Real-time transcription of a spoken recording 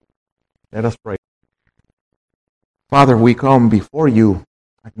Let us pray. Father, we come before you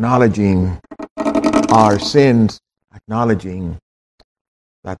acknowledging our sins, acknowledging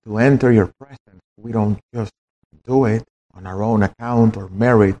that to enter your presence, we don't just do it on our own account or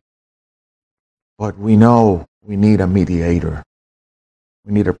merit, but we know we need a mediator.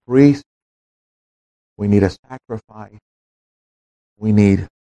 We need a priest. We need a sacrifice. We need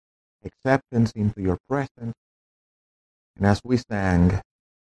acceptance into your presence. And as we sang,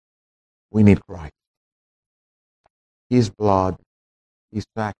 we need Christ. His blood, His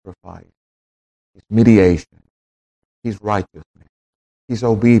sacrifice, His mediation, His righteousness, His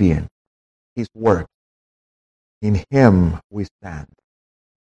obedience, His work. In Him we stand.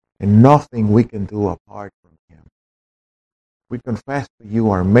 And nothing we can do apart from Him. We confess to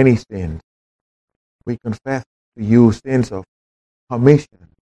you our many sins. We confess to you sins of commission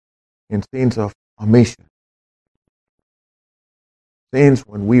and sins of omission. Sins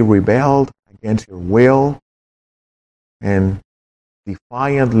when we rebelled against your will and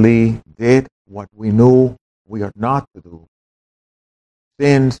defiantly did what we knew we ought not to do.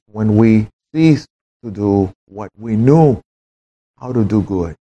 Sins when we ceased to do what we knew how to do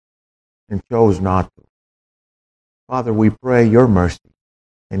good and chose not to. Father, we pray your mercy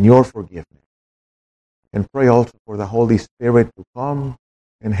and your forgiveness. And pray also for the Holy Spirit to come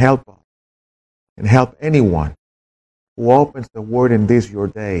and help us and help anyone who opens the Word in this your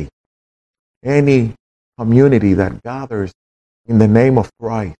day. Any community that gathers in the name of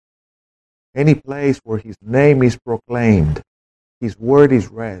Christ. Any place where His name is proclaimed, His Word is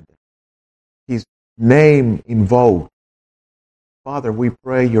read, His name invoked. Father, we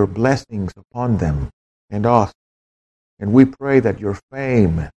pray your blessings upon them and us. And we pray that your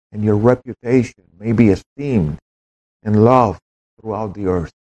fame and your reputation may be esteemed and loved throughout the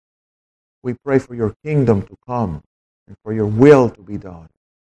earth. We pray for your kingdom to come and for your will to be done.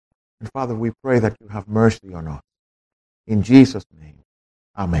 And Father, we pray that you have mercy on us. In Jesus' name,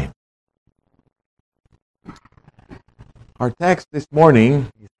 amen. Our text this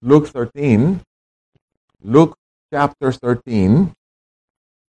morning is Luke 13. Luke chapter 13.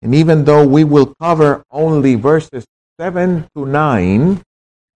 And even though we will cover only verses 7 to 9,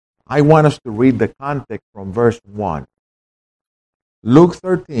 I want us to read the context from verse 1. Luke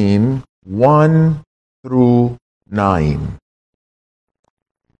 13, 1 through 9.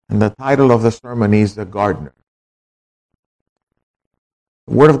 And the title of the sermon is The Gardener.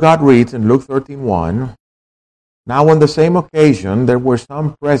 The Word of God reads in Luke 13:1, Now on the same occasion there were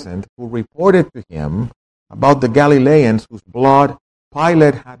some present who reported to him about the Galileans whose blood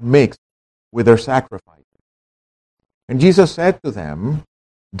Pilate had mixed with their sacrifices. And Jesus said to them,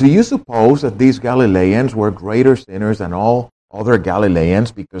 Do you suppose that these Galileans were greater sinners than all other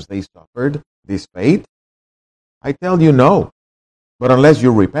Galileans because they suffered this fate? I tell you no. But unless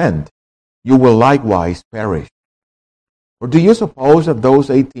you repent, you will likewise perish. Or do you suppose that those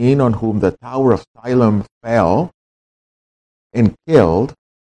 18 on whom the tower of Siloam fell and killed,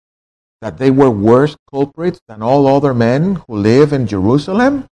 that they were worse culprits than all other men who live in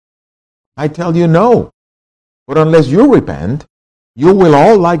Jerusalem? I tell you no. But unless you repent, you will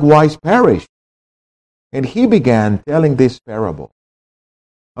all likewise perish. And he began telling this parable.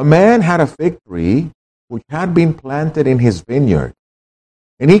 A man had a fig tree which had been planted in his vineyard.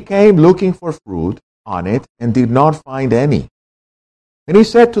 And he came looking for fruit on it and did not find any. And he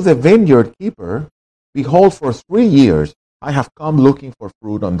said to the vineyard keeper, Behold, for 3 years I have come looking for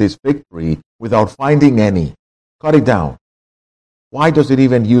fruit on this fig tree without finding any. Cut it down. Why does it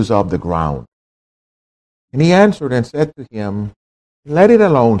even use up the ground? And he answered and said to him, Let it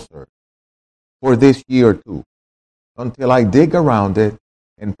alone, sir, for this year too, until I dig around it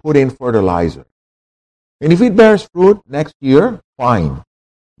and put in fertilizer. And if it bears fruit next year, fine.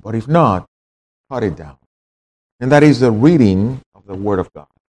 But if not, cut it down. And that is the reading of the Word of God.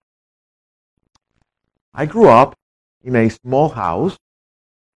 I grew up in a small house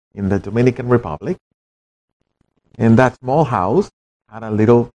in the Dominican Republic. And that small house had a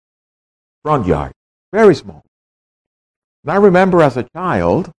little front yard, very small. And I remember as a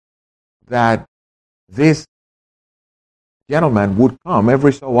child that this gentleman would come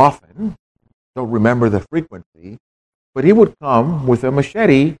every so often. Don't remember the frequency, but he would come with a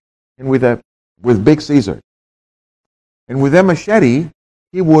machete and with big scissors. And with a machete,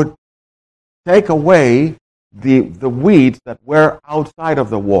 he would take away the weeds that were outside of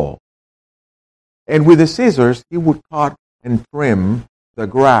the wall. And with the scissors, he would cut and trim the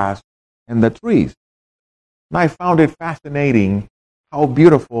grass and the trees. And I found it fascinating how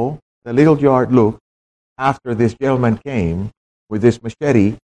beautiful the little yard looked after this gentleman came with this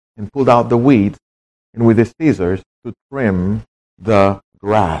machete and pulled out the weeds and with his scissors to trim the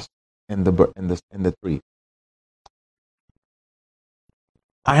grass and the trees.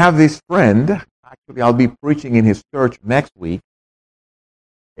 I have this friend. Actually, I'll be preaching in his church next week,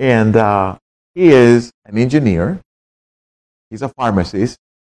 and he is an engineer. He's a pharmacist.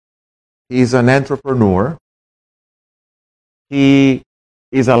 He's an entrepreneur. He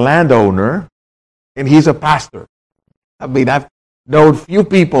is a landowner, and he's a pastor. I mean, I've known few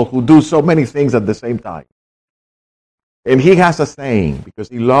people who do so many things at the same time. And he has a saying, because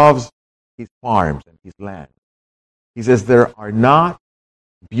he loves his farms and his land. He says, there are not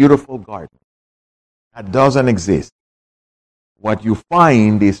beautiful gardens. That doesn't exist. What you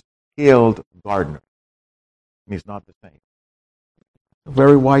find is skilled gardeners. And it's not the same. A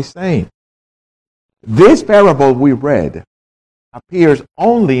very wise saying. This parable we read appears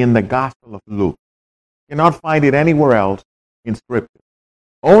only in the Gospel of Luke. You cannot find it anywhere else in Scripture.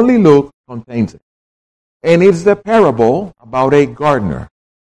 Only Luke contains it. And it's the parable about a gardener.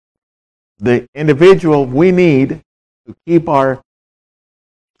 The individual we need to keep our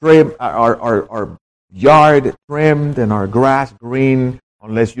yard trimmed and our grass green,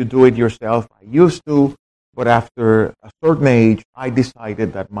 unless you do it yourself. I used to, but after a certain age, I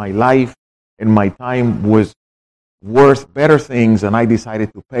decided that my life and my time was worth better things, and I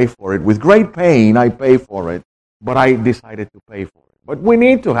decided to pay for it. With great pain, I pay for it, but I decided to pay for it. But we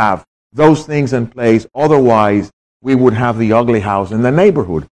need to have those things in place, otherwise we would have the ugly house in the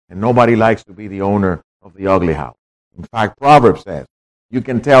neighborhood, and nobody likes to be the owner of the ugly house. In fact, Proverbs says, you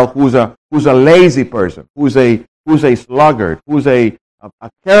can tell who's a lazy person, who's a sluggard, who's a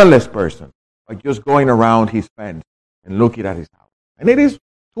careless person, by just going around his fence and looking at his house. And it is,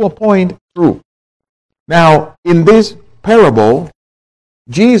 to a point, true. Now, in this parable,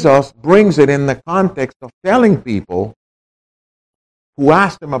 Jesus brings it in the context of telling people who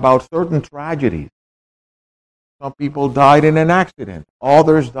asked him about certain tragedies. Some people died in an accident.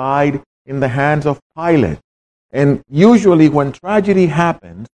 Others died in the hands of Pilate. And usually when tragedy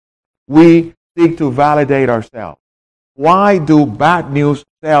happens, we seek to validate ourselves. Why do bad news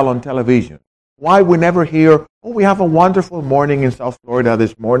sell on television? Why we never hear, oh, we have a wonderful morning in South Florida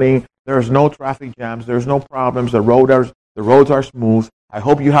this morning. There's no traffic jams. There's no problems. The roads are smooth. I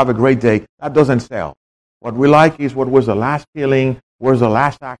hope you have a great day. That doesn't sell. What we like is what was the last killing, where's the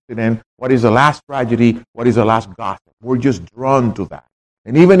last accident, what is the last tragedy, what is the last gossip. We're just drawn to that.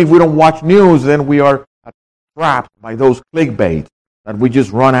 And even if we don't watch news, then we are trapped by those clickbaits that we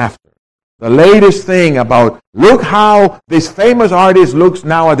just run after. The latest thing about, look how this famous artist looks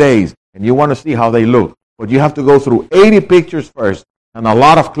nowadays. And you want to see how they look. But you have to go through 80 pictures first and a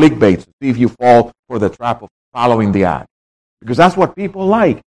lot of clickbaits to see if you fall for the trap of following the ad. Because that's what people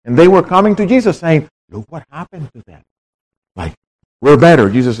like. And they were coming to Jesus saying, look what happened to them. Like, we're better.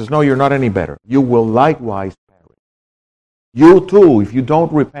 Jesus says, no, you're not any better. You will likewise perish. You too, if you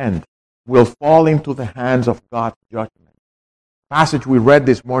don't repent, will fall into the hands of God's judgment. Passage we read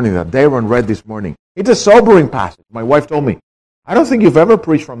this morning, that Darren read this morning. It's a sobering passage. My wife told me, I don't think you've ever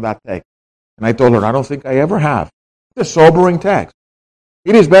preached from that text. And I told her, I don't think I ever have. It's a sobering text.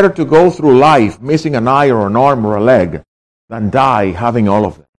 It is better to go through life missing an eye or an arm or a leg than die having all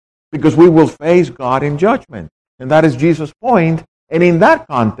of them. Because we will face God in judgment. And that is Jesus' point. And in that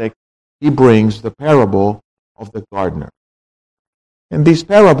context, he brings the parable of the gardener. And this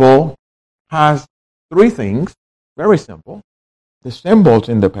parable has three things, very simple. The symbols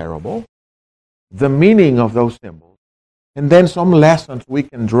in the parable, the meaning of those symbols, and then some lessons we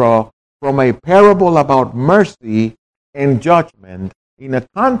can draw from a parable about mercy and judgment in a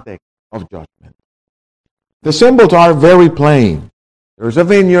context of judgment. The symbols are very plain. There's a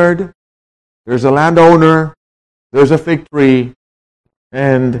vineyard, there's a landowner, there's a fig tree,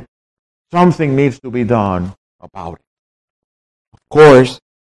 and something needs to be done about it. Of course,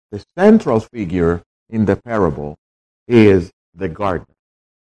 the central figure in the parable is the gardener.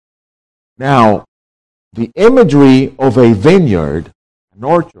 Now, the imagery of a vineyard, an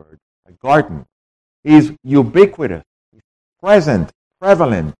orchard, a garden, is ubiquitous, is present,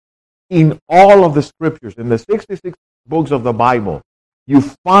 prevalent in all of the scriptures. In the 66 books of the Bible, you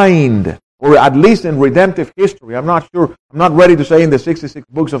find, or at least in redemptive history, I'm not sure, I'm not ready to say in the 66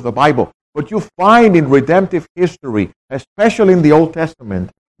 books of the Bible, but you find in redemptive history, especially in the Old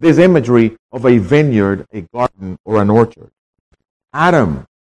Testament, this imagery of a vineyard, a garden, or an orchard. Adam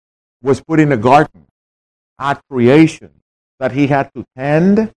was put in a garden at creation that he had to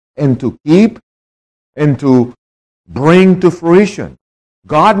tend and to keep and to bring to fruition.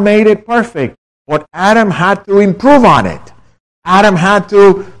 God made it perfect, but Adam had to improve on it. Adam had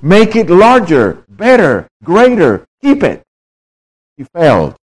to make it larger, better, greater, keep it. He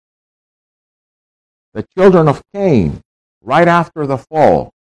failed. The children of Cain, right after the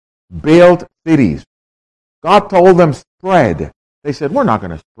fall, build cities. God told them spread. They said, we're not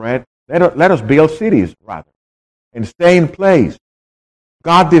going to spread. Let us build cities, rather, and stay in place.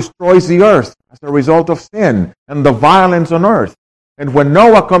 God destroys the earth as a result of sin and the violence on earth. And when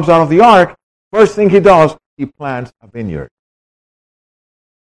Noah comes out of the ark, first thing he does, he plants a vineyard.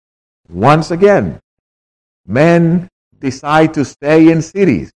 Once again, men decide to stay in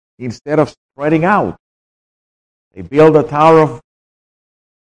cities instead of spreading out. They build a Tower of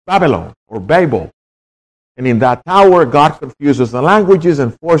Babylon or Babel. And in that tower, God confuses the languages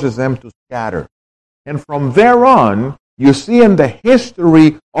and forces them to scatter. And from there on, you see in the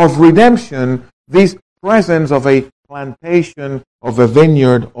history of redemption this presence of a plantation, of a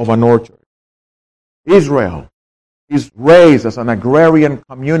vineyard, of an orchard. Israel is raised as an agrarian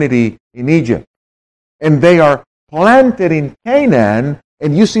community in Egypt. And they are planted in Canaan,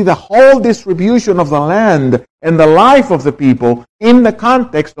 and you see the whole distribution of the land and the life of the people in the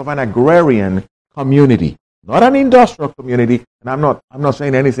context of an agrarian community. Not an industrial community, and I'm not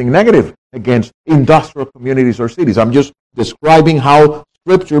saying anything negative against industrial communities or cities. I'm just describing how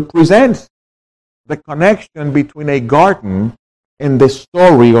Scripture presents the connection between a garden and the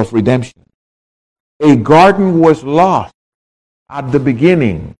story of redemption. A garden was lost at the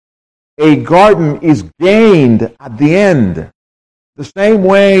beginning. A garden is gained at the end. The same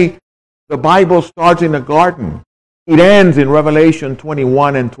way the Bible starts in a garden, it ends in Revelation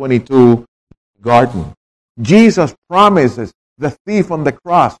 21 and 22, garden. Jesus promises the thief on the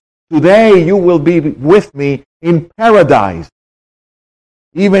cross, today you will be with me in paradise.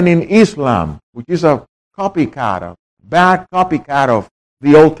 Even in Islam, which is a bad copycat of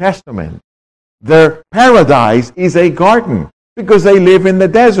the Old Testament, their paradise is a garden because they live in the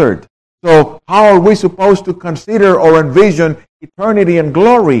desert. So how are we supposed to consider or envision eternity and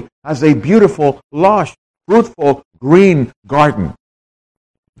glory as a beautiful, lush, fruitful, green garden?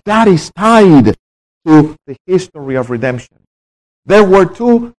 That is tied to the history of redemption. There were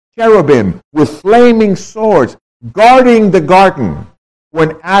two cherubim with flaming swords guarding the garden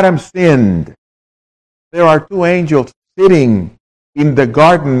when Adam sinned. There are two angels sitting in the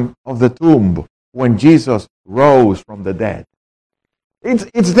garden of the tomb when Jesus rose from the dead.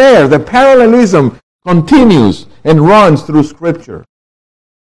 It's there. The parallelism continues and runs through Scripture.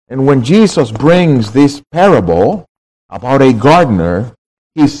 And when Jesus brings this parable about a gardener,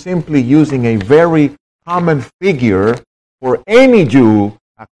 he's simply using a very common figure for any Jew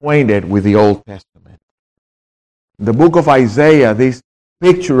acquainted with the Old Testament. In the book of Isaiah, this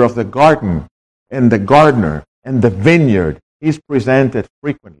picture of the garden and the gardener and the vineyard is presented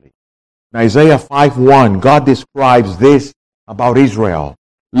frequently. In Isaiah 5:1, God describes this about Israel.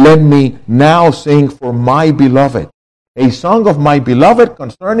 Let me now sing for my beloved, a song of my beloved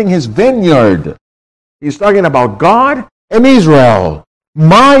concerning his vineyard. He's talking about God and Israel.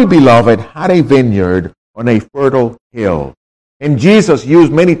 My beloved had a vineyard on a fertile hill. And Jesus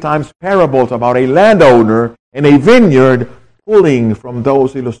used many times parables about a landowner and a vineyard, pulling from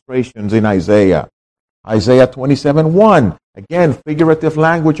those illustrations in Isaiah. Isaiah 27:1, again, figurative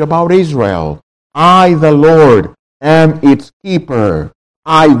language about Israel. I, the Lord, am its keeper.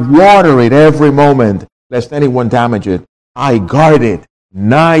 I water it every moment, lest anyone damage it. I guard it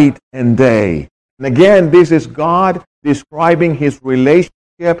night and day. And again, this is God describing his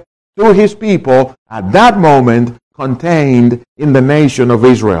relationship to his people at that moment contained in the nation of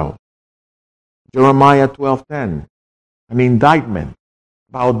Israel. Jeremiah 12:10, an indictment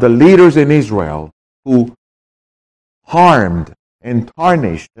about the leaders in Israel who harmed and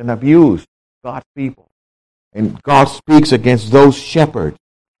tarnished and abused God's people. And God speaks against those shepherds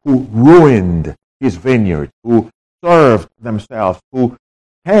who ruined his vineyard, who served themselves, who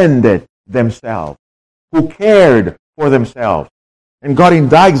tended themselves, who cared for themselves. And God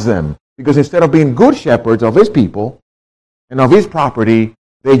indicts them because instead of being good shepherds of his people and of his property,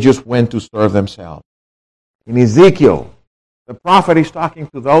 they just went to serve themselves. In Ezekiel, the prophet is talking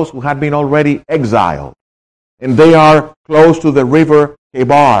to those who had been already exiled, and they are close to the river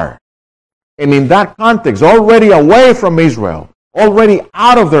Kebar. And in that context, already away from Israel, already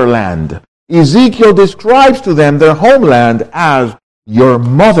out of their land, Ezekiel describes to them their homeland as your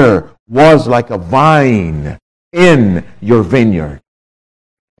mother was like a vine in your vineyard.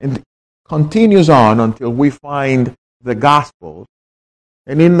 And continues on until we find the Gospels.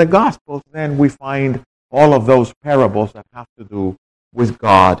 And in the Gospels, then we find all of those parables that have to do with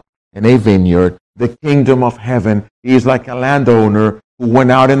God and a vineyard. The kingdom of heaven is like a landowner who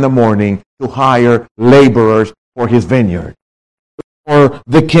went out in the morning to hire laborers for his vineyard. Or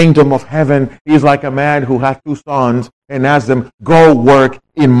the kingdom of heaven is like a man who has two sons and asks them, go work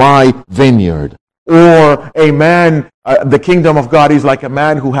in my vineyard. Or a man, the kingdom of God is like a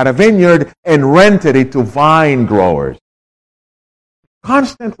man who had a vineyard and rented it to vine growers.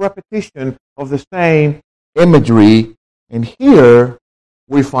 Constant repetition of the same imagery. And here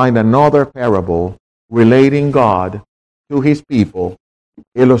we find another parable relating God to his people,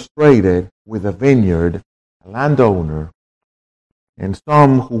 illustrated with a vineyard, a landowner, and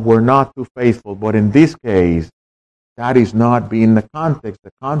some who were not too faithful. But in this case, that is not being the context.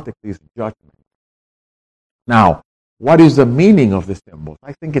 The context is judgment. Now, what is the meaning of the symbols?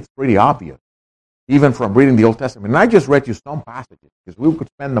 I think it's pretty obvious, even from reading the Old Testament. And I just read you some passages, because we could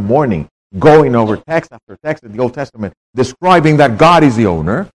spend the morning going over text after text in the Old Testament, describing that God is the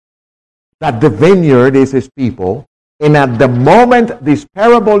owner, that the vineyard is his people, and at the moment this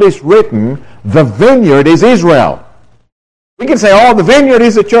parable is written, the vineyard is Israel. We can say, oh, the vineyard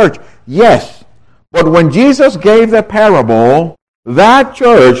is the church. Yes, but when Jesus gave the parable, that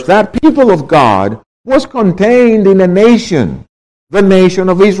church, that people of God, was contained in a nation, the nation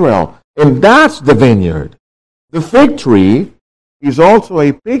of Israel. And that's the vineyard. The fig tree is also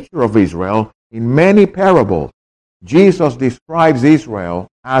a picture of Israel in many parables. Jesus describes Israel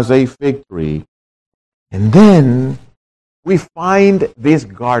as a fig tree. And then we find this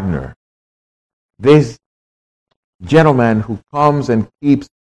gardener, this gentleman who comes and keeps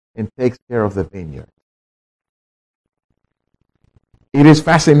and takes care of the vineyard. It is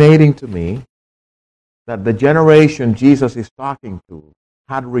fascinating to me that the generation Jesus is talking to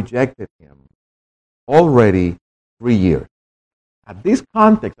had rejected him already 3 years. At this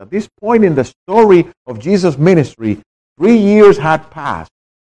context, at this point in the story of Jesus' ministry, 3 years had passed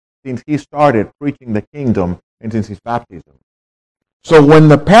since he started preaching the kingdom and since his baptism. So when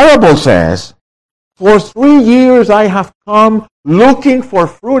the parable says, for 3 years I have come looking for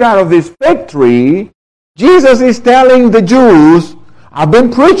fruit out of this fig tree, Jesus is telling the Jews, I've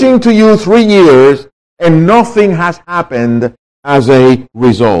been preaching to you 3 years, and nothing has happened as a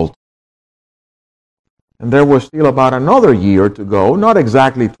result. And there was still about another year to go, not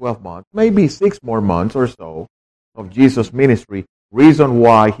exactly 12 months, maybe 6 more months or so of Jesus' ministry. Reason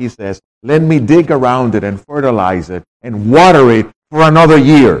why he says, let me dig around it and fertilize it and water it for another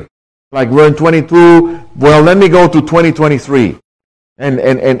year. Like we're in 22, well, let me go to 2023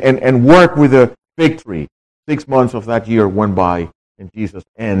 and work with the fig tree. 6 months of that year went by and Jesus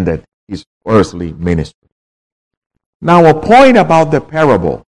ended his earthly ministry. Now, a point about the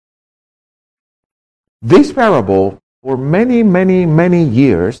parable. This parable, for many, many, many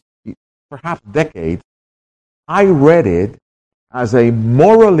years, perhaps decades, I read it as a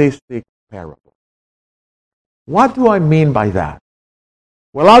moralistic parable. What do I mean by that?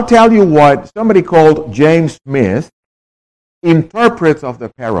 Well, I'll tell you what somebody called James Smith interprets of the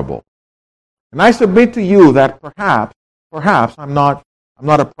parable. And I submit to you that perhaps I'm not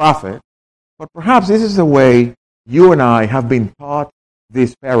a prophet, but perhaps this is the way you and I have been taught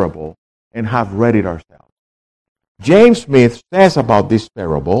this parable and have read it ourselves. James Smith says about this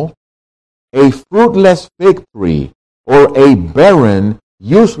parable, a fruitless fig tree or a barren,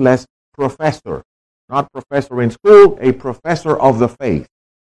 useless professor, not professor in school, a professor of the faith,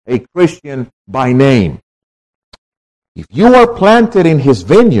 a Christian by name. If you are planted in his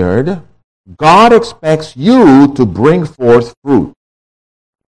vineyard, God expects you to bring forth fruit.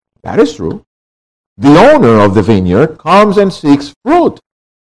 That is true. The owner of the vineyard comes and seeks fruit.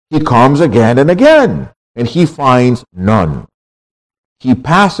 He comes again and again, and he finds none. He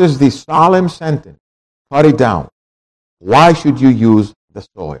passes the solemn sentence, cut it down. Why should you use the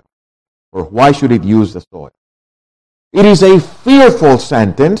soil? Or why should it use the soil? It is a fearful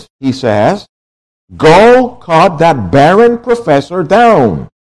sentence, he says. Go cut that barren professor down.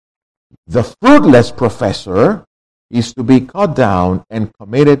 The fruitless professor is to be cut down and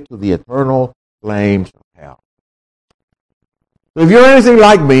committed to the eternal flames of hell. So if you're anything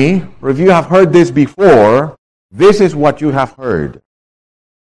like me, or if you have heard this before, this is what you have heard.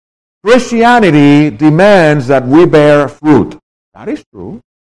 Christianity demands that we bear fruit. That is true.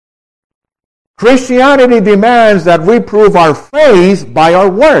 Christianity demands that we prove our faith by our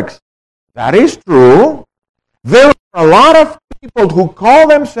works. That is true. There are a lot of people who call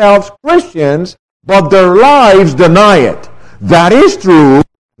themselves Christians, but their lives deny it. That is true.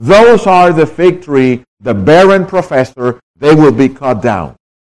 Those are the fig tree, the barren professor. They will be cut down.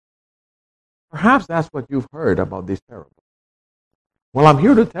 Perhaps that's what you've heard about this parable. Well, I'm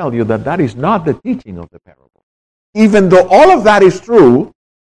here to tell you that that is not the teaching of the parable. Even though all of that is true,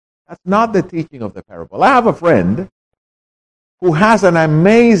 that's not the teaching of the parable. I have a friend who has an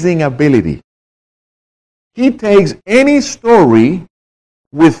amazing ability. He takes any story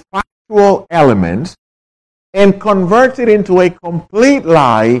with factual elements and converts it into a complete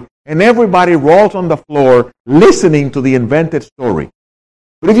lie and everybody rolls on the floor listening to the invented story.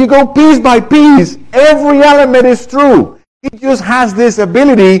 But if you go piece by piece, every element is true. He just has this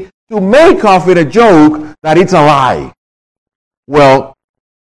ability to make of it a joke that it's a lie. Well,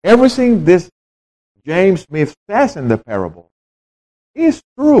 everything this James Smith says in the parable is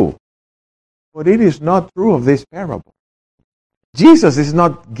true, but it is not true of this parable. Jesus is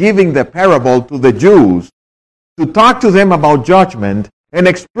not giving the parable to the Jews to talk to them about judgment and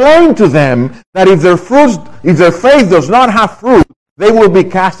explain to them that if their faith does not have fruit, they will be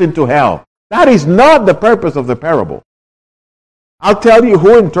cast into hell. That is not the purpose of the parable. I'll tell you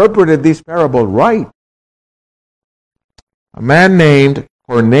who interpreted this parable right. A man named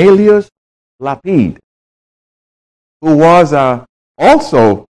Cornelius Lapide, who was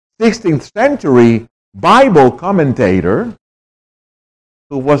also 16th century Bible commentator,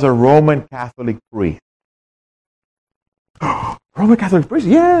 who was a Roman Catholic priest. Roman Catholic priests,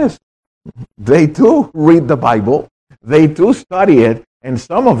 yes. They too read the Bible. They too study it. And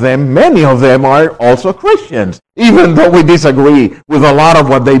some of them, many of them, are also Christians, even though we disagree with a lot of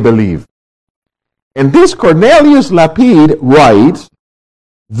what they believe. And this Cornelius Lapide writes,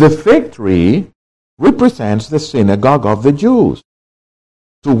 the fig tree represents the synagogue of the Jews,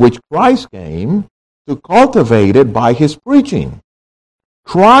 to which Christ came to cultivate it by his preaching.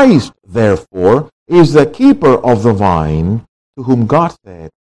 Christ, therefore, is the keeper of the vine, to whom God said,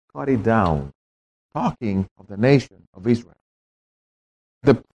 cut it down, talking of the nation of Israel.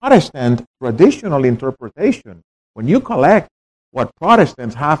 The Protestant traditional interpretation, when you collect what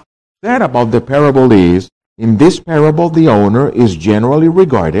Protestants have said about the parable, is, in this parable the owner is generally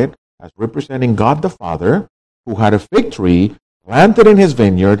regarded as representing God the Father, who had a fig tree planted in his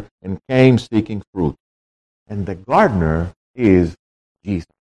vineyard and came seeking fruit. And the gardener is Jesus.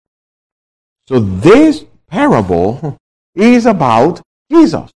 So this parable is about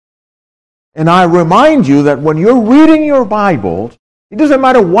Jesus. And I remind you that when you're reading your Bibles, it doesn't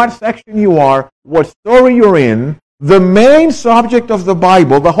matter what section you are, what story you're in, the main subject of the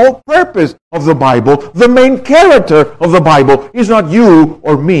Bible, the whole purpose of the Bible, the main character of the Bible is not you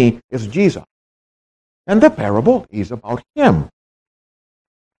or me, it's Jesus. And the parable is about him.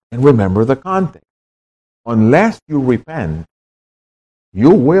 And remember the context. Unless you repent, you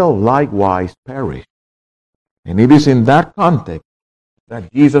will likewise perish. And it is in that context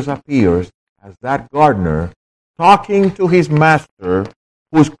that Jesus appears as that gardener talking to his master,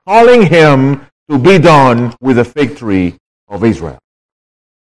 who's calling him to be done with the fig tree of Israel.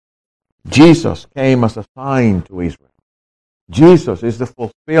 Jesus came as a sign to Israel. Jesus is the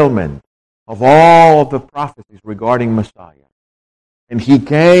fulfillment of all of the prophecies regarding Messiah. And he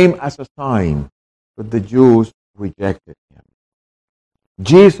came as a sign, but the Jews rejected him.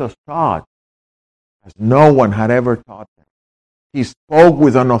 Jesus taught as no one had ever taught them. He spoke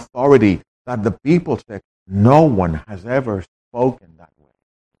with an authority that the people said, no one has ever spoken that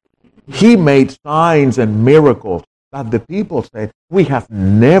way. He made signs and miracles that the people said, we have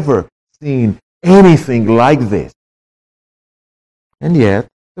never seen anything like this. And yet,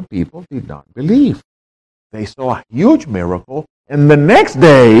 the people did not believe. They saw a huge miracle, and the next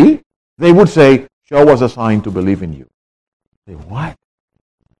day, they would say, show us a sign to believe in you. Say, what?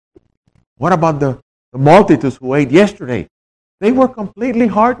 What about the multitudes who ate yesterday? They were completely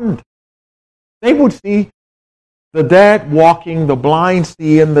hardened. They would see the dead walking, the blind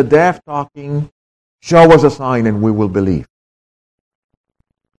seeing, the deaf talking. Show us a sign and we will believe.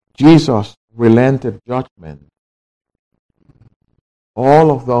 Jesus relented judgment.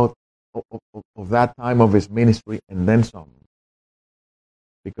 All of that time of his ministry and then some.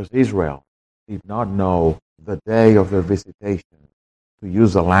 Because Israel did not know the day of their visitation, to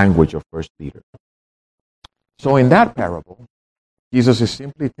use the language of 1 Peter. So in that parable, Jesus is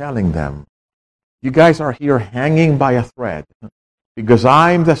simply telling them, you guys are here hanging by a thread because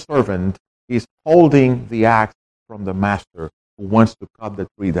I'm the servant. He's holding the axe from the master who wants to cut the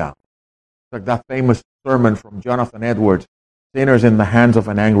tree down. It's like that famous sermon from Jonathan Edwards, Sinners in the Hands of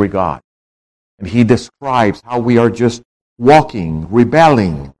an Angry God. And he describes how we are just walking,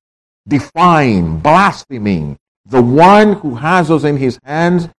 rebelling, defying, blaspheming the one who has us in his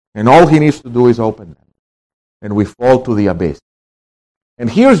hands, and all he needs to do is open them. And we fall to the abyss. And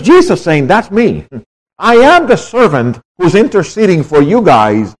here's Jesus saying, that's me. I am the servant who's interceding for you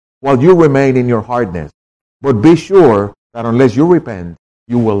guys while you remain in your hardness. But be sure that unless you repent,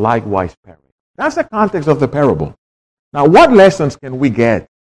 you will likewise perish. That's the context of the parable. Now, what lessons can we get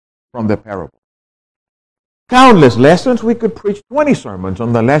from the parable? Countless lessons. We could preach 20 sermons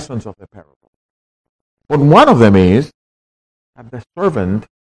on the lessons of the parable. But one of them is that the servant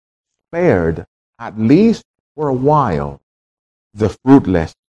spared, at least for a while, the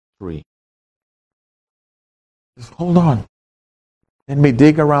fruitless tree. Just hold on. Let me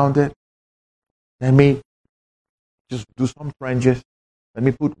dig around it. Let me just do some trenches. Let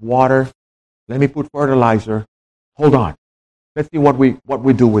me put water. Let me put fertilizer. Hold on. Let's see what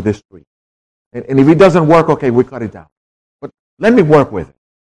we do with this tree. And if it doesn't work, okay, we cut it down. But let me work with it.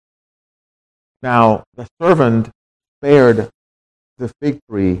 Now, the servant spared the fig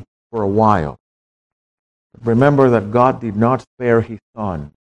tree for a while. Remember that God did not spare his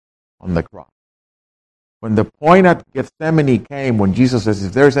son on the cross. When the point at Gethsemane came, when Jesus says,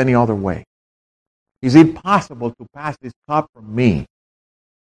 if there's any other way, is it possible to pass this cup from me?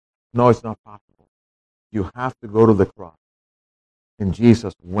 No, it's not possible. You have to go to the cross. And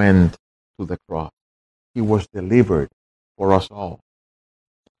Jesus went to the cross. He was delivered for us all.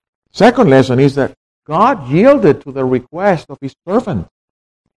 Second lesson is that God yielded to the request of his servant.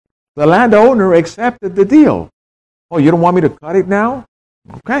 The landowner accepted the deal. Oh, you don't want me to cut it now?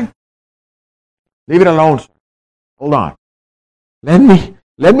 Okay. Leave it alone, sir. Hold on. Let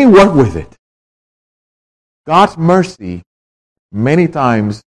me work with it. God's mercy many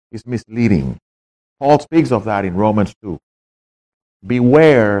times is misleading. Paul speaks of that in Romans 2.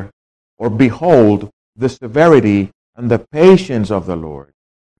 Beware or behold the severity and the patience of the Lord.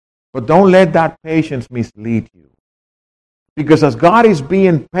 But don't let that patience mislead you. Because as God is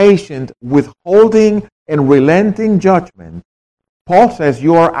being patient, withholding and relenting judgment, Paul says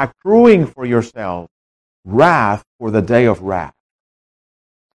you are accruing for yourself wrath for the day of wrath.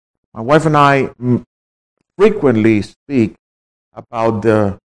 My wife and I frequently speak about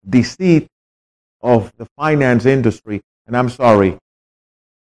the deceit of the finance industry. And I'm sorry,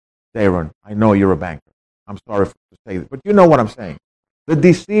 Darren, I know you're a banker. I'm sorry to say this, but you know what I'm saying. The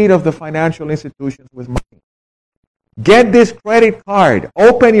deceit of the financial institutions with money. Get this credit card.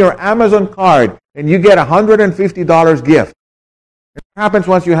 Open your Amazon card, and you get a $150 gift. What happens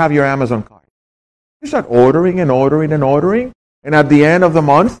once you have your Amazon card? You start ordering and ordering and ordering, and at the end of the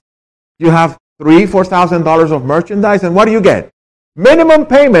month, you have $3,000-$4,000 of merchandise, and what do you get? Minimum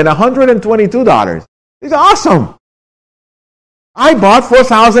payment, $122. It's awesome. I bought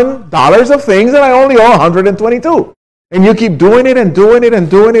 $4,000 of things, and I only owe $122. And you keep doing it and doing it and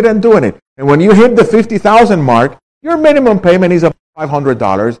doing it and doing it. And when you hit the $50,000 mark, your minimum payment is about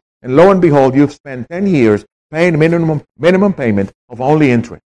 $500. And lo and behold, you've spent 10 years paying minimum payment of only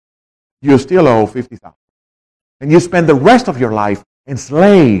interest. You still owe $50,000. And you spend the rest of your life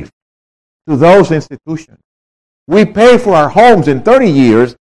enslaved to those institutions. We pay for our homes in 30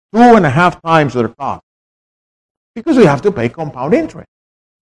 years 2.5 times their cost. Because we have to pay compound interest.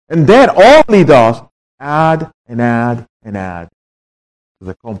 And that only does add and add and add to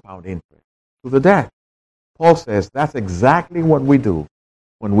the compound interest, to the debt. Paul says that's exactly what we do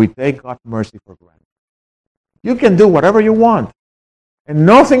when we take God's mercy for granted. You can do whatever you want, and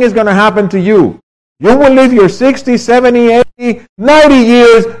nothing is going to happen to you. You will live your 60, 70, 80, 90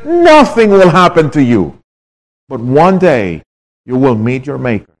 years, nothing will happen to you. But one day, you will meet your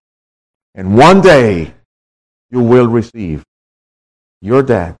Maker, and one day, you will receive your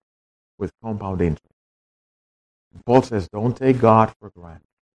debt with compound interest. Paul says, don't take God for granted,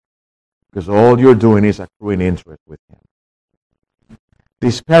 because all you're doing is accruing interest with him.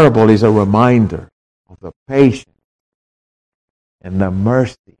 This parable is a reminder of the patience and the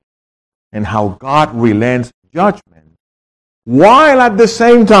mercy and how God relents judgment, while at the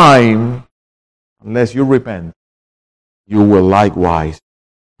same time, unless you repent, you will likewise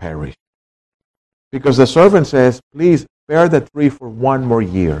perish. Because the servant says, please spare the tree for one more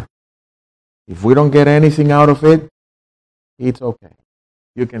year. If we don't get anything out of it, it's okay.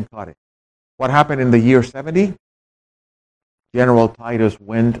 You can cut it. What happened in the year 70? General Titus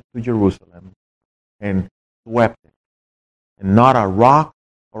went to Jerusalem and swept it. And not a rock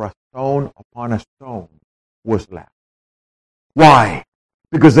or a stone upon a stone was left. Why?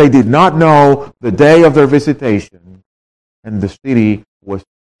 Because they did not know the day of their visitation, and the city was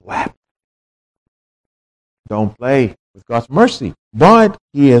swept. Don't play with God's mercy. But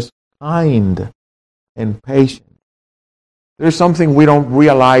he is kind and patient. There's something we don't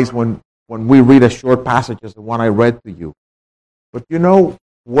realize when we read a short passage as the one I read to you. But you know,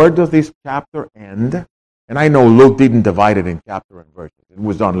 where does this chapter end? And I know Luke didn't divide it in chapter and verses. It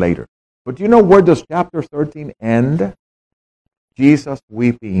was done later. But you know where does chapter 13 end? Jesus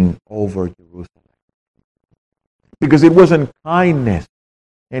weeping over Jerusalem. Because it was in kindness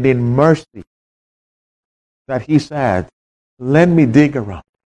and in mercy that he said, let me dig around.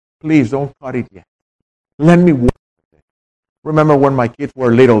 Please don't cut it yet. Let me work with it. Remember when my kids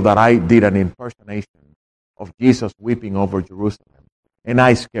were little that I did an impersonation of Jesus weeping over Jerusalem. And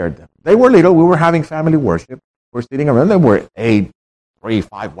I scared them. They were little. We were having family worship. We're sitting around. They were 8, 3,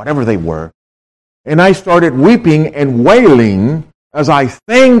 5, whatever they were. And I started weeping and wailing, as I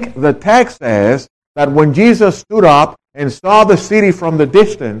think the text says that when Jesus stood up and saw the city from the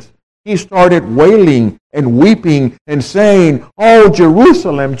distance, he started wailing and weeping and saying, "Oh,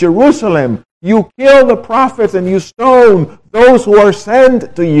 Jerusalem, Jerusalem, you kill the prophets and you stone those who are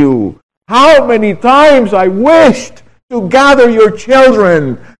sent to you. How many times I wished to gather your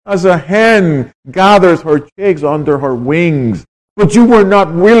children as a hen gathers her chicks under her wings, but you were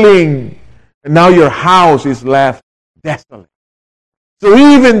not willing, and now your house is left desolate." So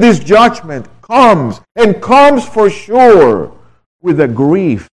even this judgment comes, and comes for sure, with the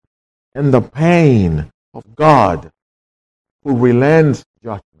grief and the pain of God, who relents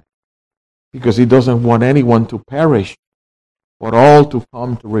judgment, because he doesn't want anyone to perish, but all to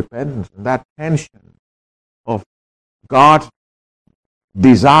come to repentance. And that tension of God's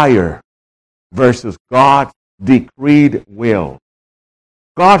desire versus God's decreed will.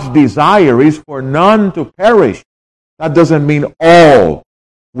 God's desire is for none to perish. That doesn't mean all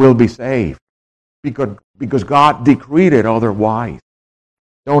will be saved, because God decreed it otherwise.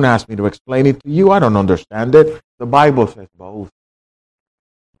 Don't ask me to explain it to you. I don't understand it. The Bible says both.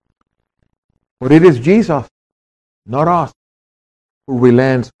 But it is Jesus, not us, who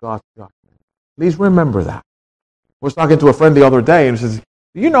relents God's judgment. Please remember that. I was talking to a friend the other day, and he says,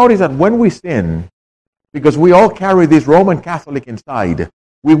 "Do you notice that when we sin, because we all carry this Roman Catholic inside,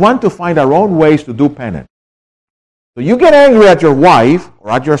 we want to find our own ways to do penance. So you get angry at your wife, or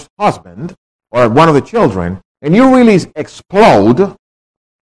at your husband, or at one of the children, and you really explode,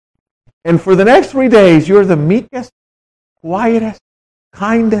 and for the next 3 days, you're the meekest, quietest,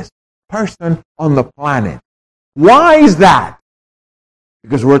 kindest person on the planet. Why is that?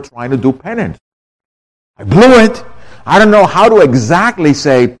 Because we're trying to do penance. I blew it. I don't know how to exactly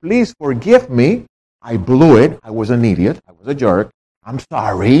say, please forgive me. I blew it. I was an idiot. I was a jerk. I'm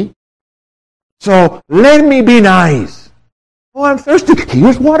sorry. So let me be nice. Oh, I'm thirsty.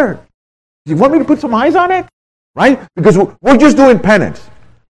 Here's water. Do you want me to put some ice on it? Right? Because we're just doing penance.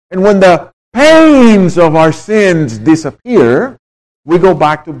 And when the pains of our sins disappear, we go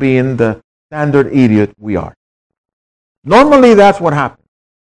back to being the standard idiot we are. Normally, that's what happens.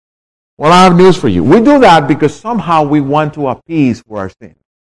 Well, I have news for you. We do that because somehow we want to appease for our sins.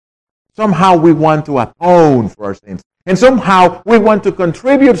 Somehow we want to atone for our sins. And somehow we want to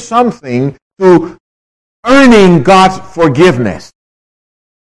contribute something to earning God's forgiveness.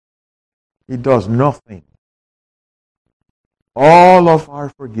 He does nothing. All of our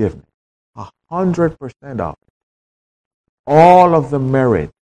forgiveness, 100% of it, all of the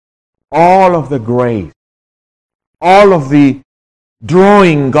merit, all of the grace, all of the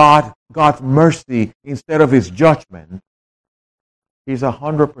drawing God's mercy instead of his judgment, is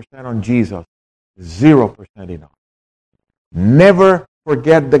 100% on Jesus, 0% in us. Never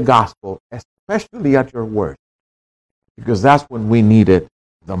forget the gospel, especially at your worst, because that's when we need it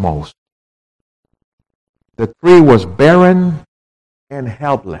the most. The tree was barren and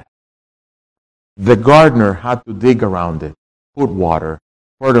helpless. The gardener had to dig around it, put water,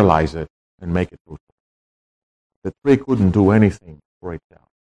 fertilize it, and make it fruitful. The tree couldn't do anything for itself.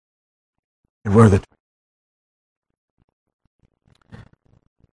 And we're the tree.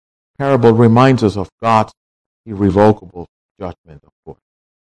 Parable reminds us of God's irrevocable judgment, of course,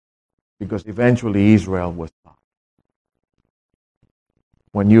 because eventually Israel was stopped.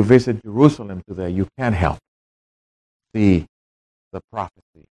 When you visit Jerusalem today, you can't help see the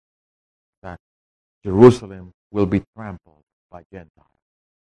prophecy that Jerusalem will be trampled by Gentiles.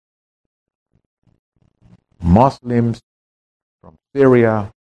 Muslims from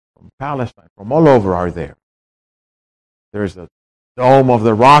Syria, from Palestine, from all over are there. There's a Dome of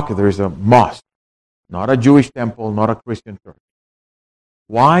the Rock, there's a mosque. Not a Jewish temple, not a Christian church.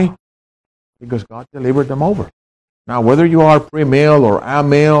 Why? Because God delivered them over. Now, whether you are pre-mill or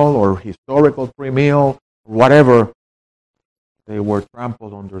amill or historical pre-mill, or whatever, they were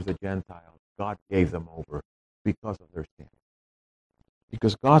trampled under the Gentiles. God gave them over because of their sin.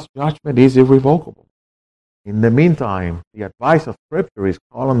 Because God's judgment is irrevocable. In the meantime, the advice of Scripture is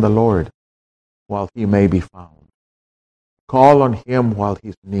call on the Lord while he may be found. Call on him while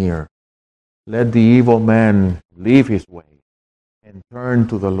he's near. Let the evil man leave his way and turn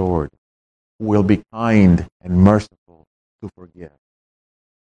to the Lord, who will be kind and merciful to forgive.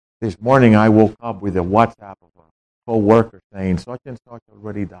 This morning I woke up with a WhatsApp of a co-worker saying such and such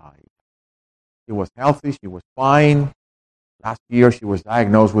already died. She was healthy, she was fine. Last year she was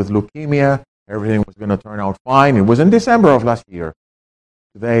diagnosed with leukemia. Everything was going to turn out fine. It was in December of last year.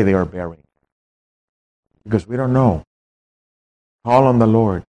 Today they are burying her. Because we don't know. Call on the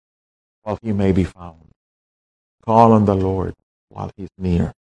Lord while he may be found. Call on the Lord while he's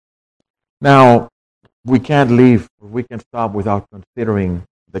near. Now, we can't stop without considering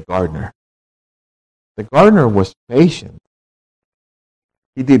the gardener. The gardener was patient.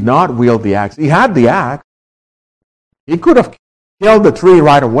 He did not wield the axe. He had the axe. He could have killed the tree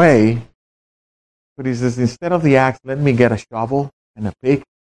right away, but he says, instead of the axe, let me get a shovel and a pick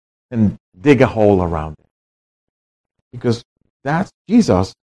and dig a hole around it. Because that's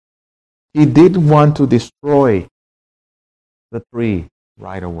Jesus. He didn't want to destroy the tree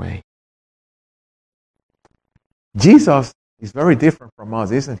right away. Jesus is very different from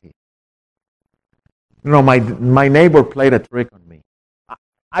us, isn't he? You know, my neighbor played a trick on me.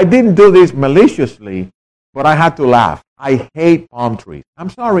 I didn't do this maliciously, but I had to laugh. I hate palm trees. I'm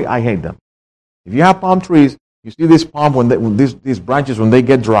sorry, I hate them. If you have palm trees, you see this palm, these branches, when they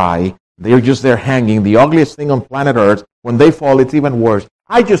get dry, they're just there hanging, the ugliest thing on planet Earth. When they fall, it's even worse.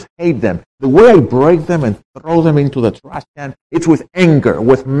 I just hate them. The way I break them and throw them into the trash can, it's with anger,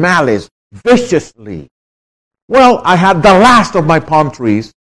 with malice, viciously. Well, I had the last of my palm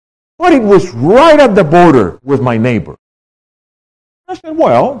trees, but it was right at the border with my neighbor. I said,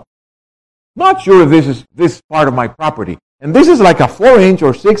 well, not sure if this is part of my property. And this is like a 4-inch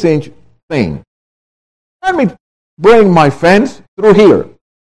or 6-inch thing. Let me bring my fence through here.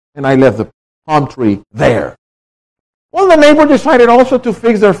 And I left the palm tree there. Well, the neighbor decided also to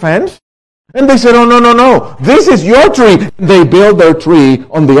fix their fence. And they said, oh, no. This is your tree. They built their tree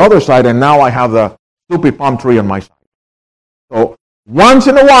on the other side, and now I have the stupid palm tree on my side. So once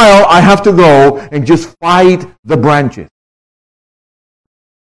in a while, I have to go and just fight the branches.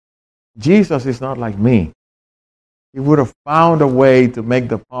 Jesus is not like me. He would have found a way to make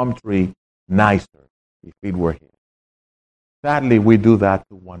the palm tree nicer if it were here. Sadly, we do that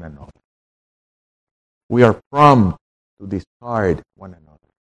to one another. We are prone to discard one another.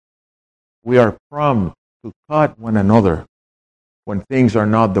 We are prone to cut one another when things are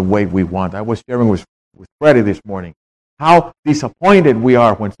not the way we want. I was sharing with Freddie this morning how disappointed we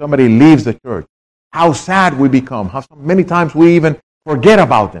are when somebody leaves the church. How sad we become. How many times we even forget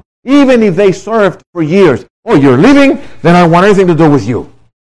about them. Even if they served for years. Oh, you're leaving? Then I don't want anything to do with you.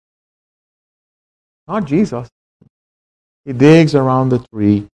 Not Jesus. He digs around the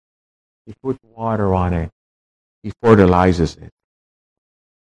tree. He puts water on it. He fertilizes it.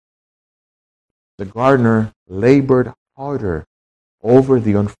 The gardener labored harder over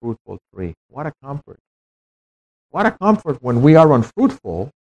the unfruitful tree. What a comfort. What a comfort when we are unfruitful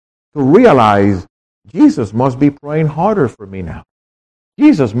to realize Jesus must be praying harder for me now.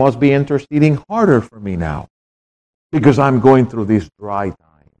 Jesus must be interceding harder for me now because I'm going through this dry time.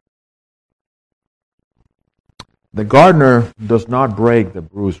 The gardener does not break the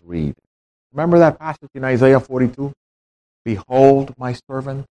bruised reed. Remember that passage in Isaiah 42? Behold my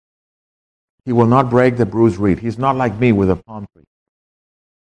servant. He will not break the bruised reed. He's not like me with a palm tree.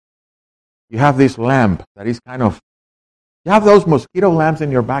 You have this lamp that is you have those mosquito lamps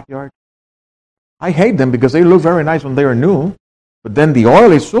in your backyard? I hate them because they look very nice when they are new, but then the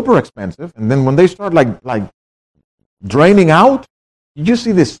oil is super expensive, and then when they start like draining out, you just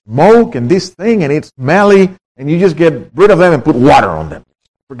see this smoke and this thing, and it's smelly, and you just get rid of them and put water on them.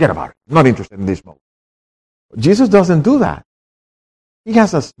 Forget about it. I'm not interested in this smoke. Jesus doesn't do that. He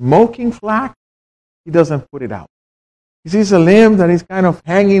has a smoking flax. He doesn't put it out. He sees a limb that is kind of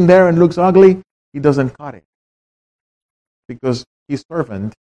hanging there and looks ugly. He doesn't cut it. Because his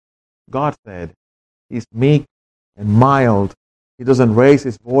servant, God said, is meek and mild. He doesn't raise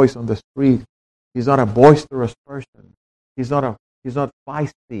his voice on the street. He's not a boisterous person. He's not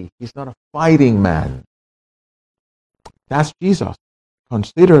feisty. He's not a fighting man. That's Jesus.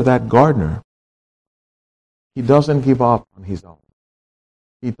 Consider that gardener. He doesn't give up on his own.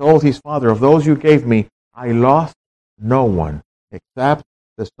 He told his father, of those you gave me, I lost no one except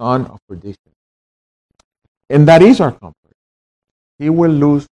the son of perdition. And that is our comfort. He will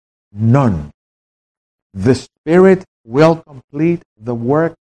lose none. The Spirit will complete the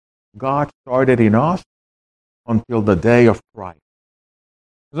work God started in us until the day of Christ.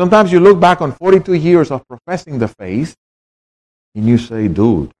 Sometimes you look back on 42 years of professing the faith and you say,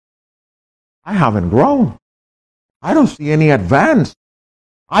 dude, I haven't grown. I don't see any advance.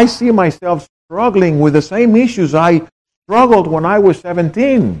 I see myself struggling with the same issues I struggled when I was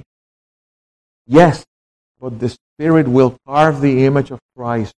 17. Yes, but the Spirit will carve the image of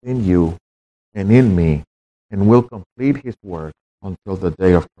Christ in you and in me and will complete his work until the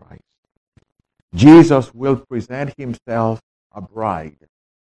day of Christ. Jesus will present himself a bride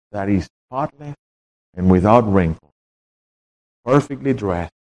that is spotless and without wrinkle, perfectly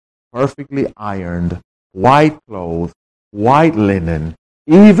dressed, perfectly ironed, white clothes, white linen,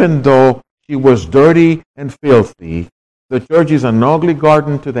 even though she was dirty and filthy, The church is an ugly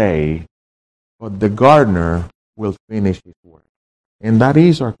garden today, but the gardener will finish his work. And that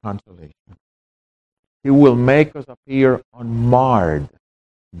is our consolation. He will make us appear unmarred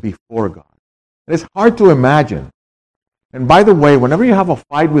before God. It's hard to imagine. And by the way, whenever you have a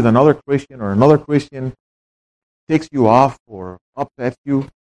fight with another Christian or another Christian ticks you off or upsets you,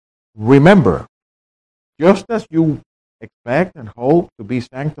 remember, just as you expect and hope to be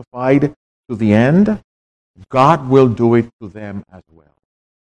sanctified to the end, God will do it to them as well.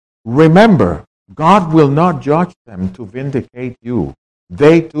 Remember, God will not judge them to vindicate you.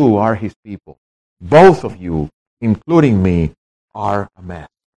 They too are his people. Both of you, including me, are a mess.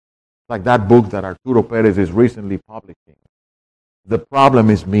 Like that book that Arturo Perez is recently publishing. The problem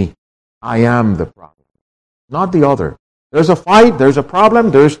is me. I am the problem, not the other. There's a fight, there's a problem,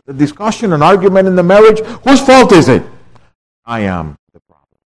 there's a discussion, an argument in the marriage. Whose fault is it? I am the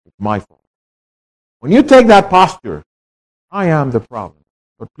problem. It's my fault. When you take that posture, I am the problem.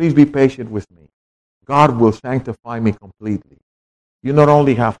 But please be patient with me. God will sanctify me completely. You not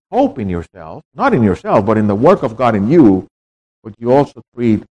only have hope in yourself, not in yourself, but in the work of God in you, but you also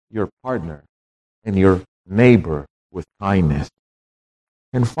treat your partner and your neighbor with kindness.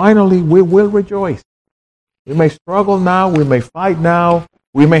 And finally, we will rejoice. We may struggle now, we may fight now,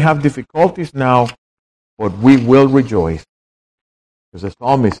 we may have difficulties now, but we will rejoice. Because the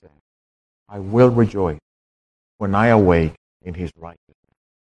psalmist says, I will rejoice when I awake in his righteousness.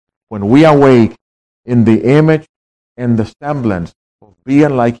 When we awake in the image and the semblance of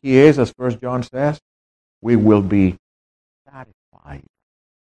being like he is, as 1 John says, we will be satisfied.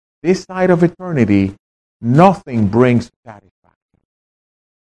 This side of eternity, nothing brings satisfaction.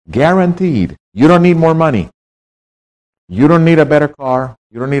 Guaranteed. You don't need more money. You don't need a better car.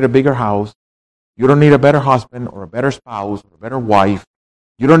 You don't need a bigger house. You don't need a better husband or a better spouse or a better wife.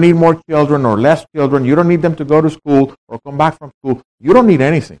 You don't need more children or less children. You don't need them to go to school or come back from school. You don't need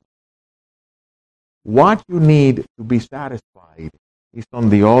anything. What you need to be satisfied is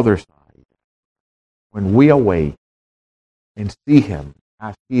on the other side. When we awake and see him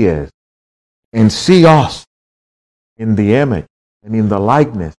as he is and see us in the image and in the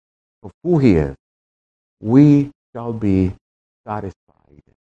likeness of who he is, we shall be satisfied.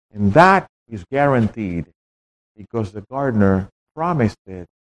 And that is guaranteed because the gardener promised it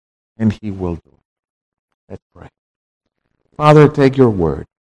and he will do it. Let's pray. Father, take your word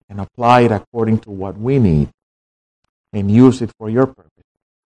and apply it according to what we need and use it for your purpose.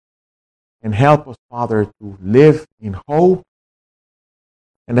 And help us, Father, to live in hope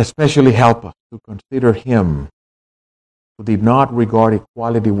and especially help us to consider him who did not regard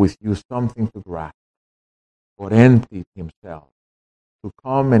equality with you something to grasp, but emptied himself to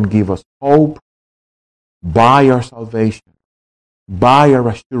come and give us hope by our salvation, by our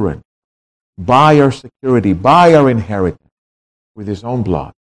assurance, by our security, by our inheritance with his own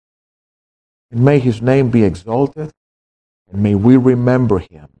blood. And may his name be exalted, and may we remember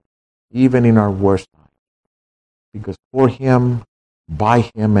him even in our worst times. Because for him, by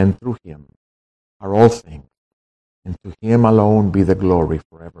him, and through him are all things, and to him alone be the glory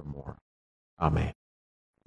forevermore. Amen.